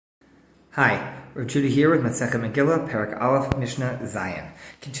Hi, Rav Judah here with Masechet Megillah, Perek Aleph, Mishnah Zayin.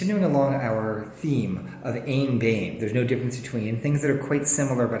 Continuing along our theme of Ein Bain, there's no difference between things that are quite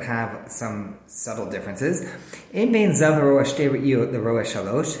similar but have some subtle differences. Ein Bain Zav Haroa Shtei Re'iyot L'Roa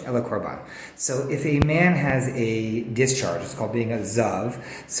Shalosh Ela Korban. So if a man has a discharge, it's called being a Zav.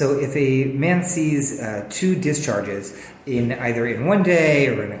 So if a man sees two discharges either in one day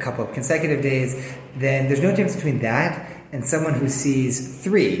or in a couple of consecutive days, then there's no difference between that and someone who sees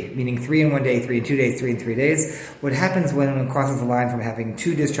three, meaning 3 in 1 day, 3 in 2 days, 3 in 3 days. What happens when one crosses the line from having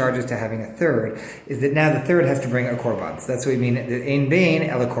two discharges to having a third is that now the third has to bring a korban. So that's what we mean, ein bain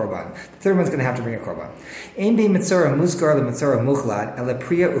ela korban. The third one's going to have to bring a korban. Ein bain mitzora musgar le mitzora muchlat ela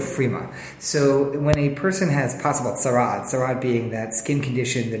priya ufrima. So when a person has possible tzarat being that skin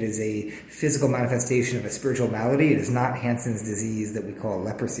condition that is a physical manifestation of a spiritual malady, it is not Hansen's disease that we call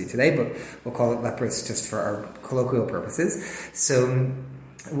leprosy today, but we'll call it leprous just for our colloquial purposes. So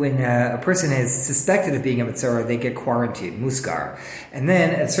when a person is suspected of being a mitzvah, they get quarantined, musgar. And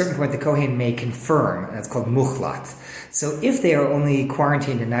then at a certain point, the Kohen may confirm, and that's called muchlat. So if they are only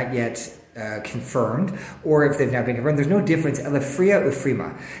quarantined and not yet confirmed, or if they've not been confirmed, there's no difference. Elefria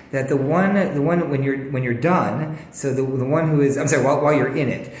ufrima, that the one when you're done. So the one who is, while you're in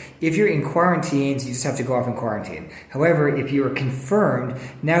it, if you're in quarantine, so you just have to go off in quarantine. However, if you are confirmed,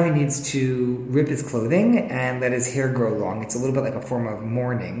 now he needs to rip his clothing and let his hair grow long. It's a little bit like a form of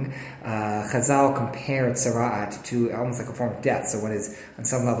mourning. Chazal compared tzara'at to almost like a form of death. So one is on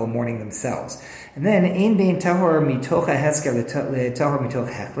some level mourning themselves. And then ein bein tahor mitoch hahesker letahor mitoch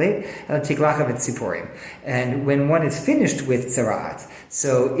hechlet tiklachav et tziporim. And when one is finished with tzara'at,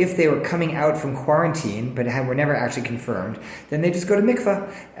 so if they were coming out from quarantine but were never actually confirmed, then they just go to mikvah.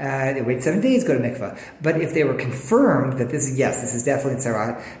 They wait 7 days, go to mikvah. But if they were confirmed that this is definitely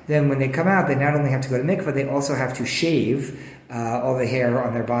tzara'at, then when they come out, they not only have to go to mikvah, they also have to shave all the hair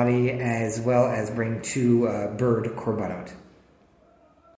on their body as well as bring two bird korbanot.